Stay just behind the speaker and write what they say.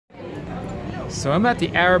So I'm at the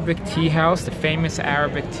Arabic tea house, the famous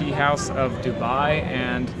Arabic tea house of Dubai,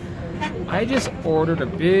 and I just ordered a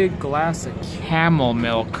big glass of camel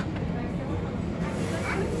milk.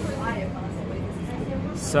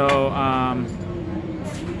 So,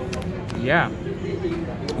 yeah,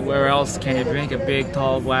 where else can you drink a big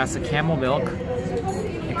tall glass of camel milk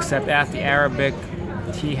except at the Arabic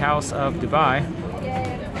tea house of Dubai?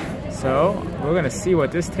 So we're gonna see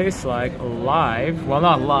what this tastes like live. Well,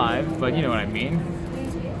 not live, but you know what I mean.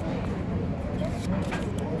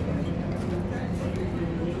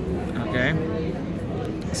 Okay.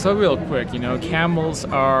 So real quick, you know, camels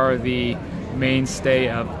are the mainstay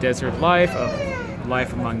of desert life, of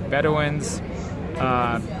life among Bedouins.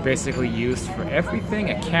 Basically used for everything.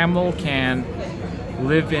 A camel can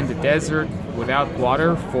live in the desert without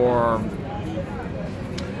water for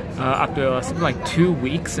up to something like 2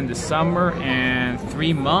 weeks in the summer and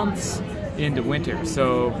 3 months in the winter.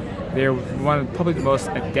 So they're probably the most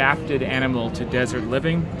adapted animal to desert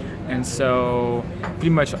living, and so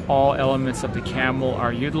pretty much all elements of the camel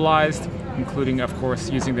are utilized, including of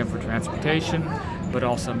course using them for transportation, but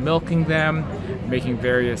also milking them, making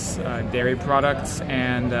various dairy products,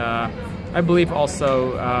 and I believe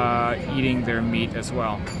also eating their meat as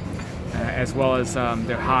well as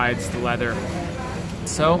their hides, the leather.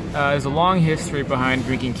 So there's a long history behind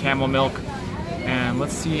drinking camel milk, and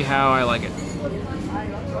let's see how I like it.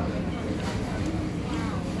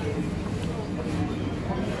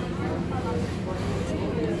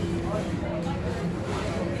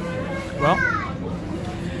 Well,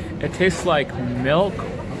 it tastes like milk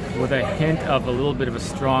with a hint of a little bit of a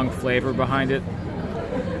strong flavor behind it.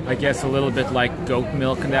 I guess a little bit like goat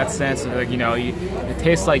milk in that sense. Like, you know, it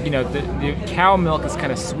tastes like, you know, the cow milk is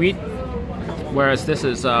kind of sweet, whereas this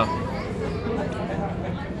is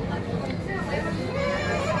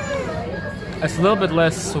it's a little bit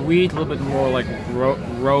less sweet, a little bit more like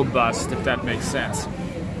robust, if that makes sense.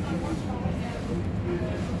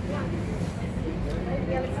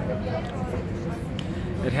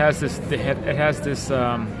 It has this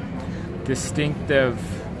distinctive,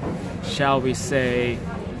 shall we say,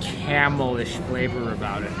 camelish flavor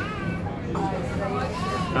about it.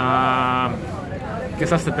 I guess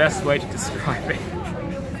that's the best way to describe it.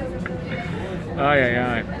 Ay, ay,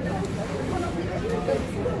 ay.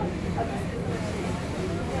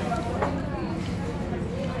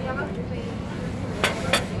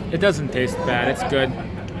 It doesn't taste bad, it's good.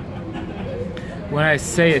 When I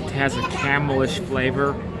say it has a camelish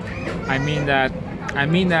flavor, I mean that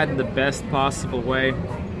in the best possible way.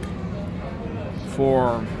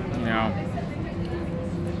 For, you know,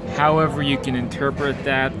 however you can interpret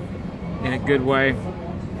that in a good way.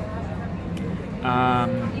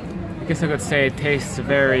 I guess I could say it tastes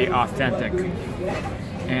very authentic,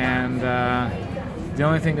 and the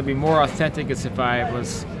only thing that'd be more authentic is if I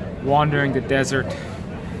was wandering the desert,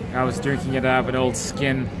 I was drinking it out of an old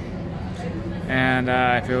skin, and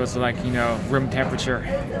if it was like, you know, room temperature,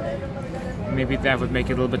 maybe that would make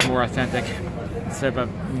it a little bit more authentic instead of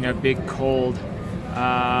a, you know, big cold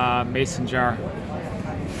mason jar.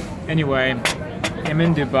 Anyway, I'm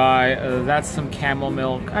in Dubai. That's some camel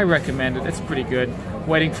milk. I recommend it. It's pretty good.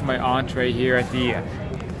 Waiting for my entree here at the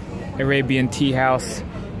Arabian Tea House.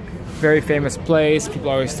 Very famous place. People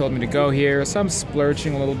always told me to go here, so I'm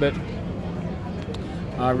splurging a little bit.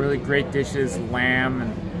 Really great dishes, lamb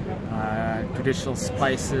and traditional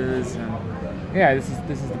spices, and yeah, this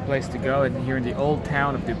is the place to go. And here in the old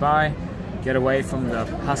town of Dubai, get away from the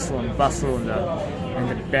hustle and bustle and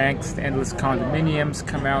the banks, the endless condominiums.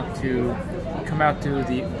 Come out to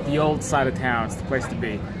the old side of town. It's the place to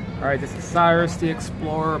be. All right, this is Cyrus the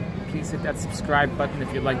Explorer. Please hit that subscribe button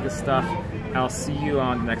if you like this stuff. I'll see you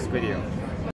on the next video.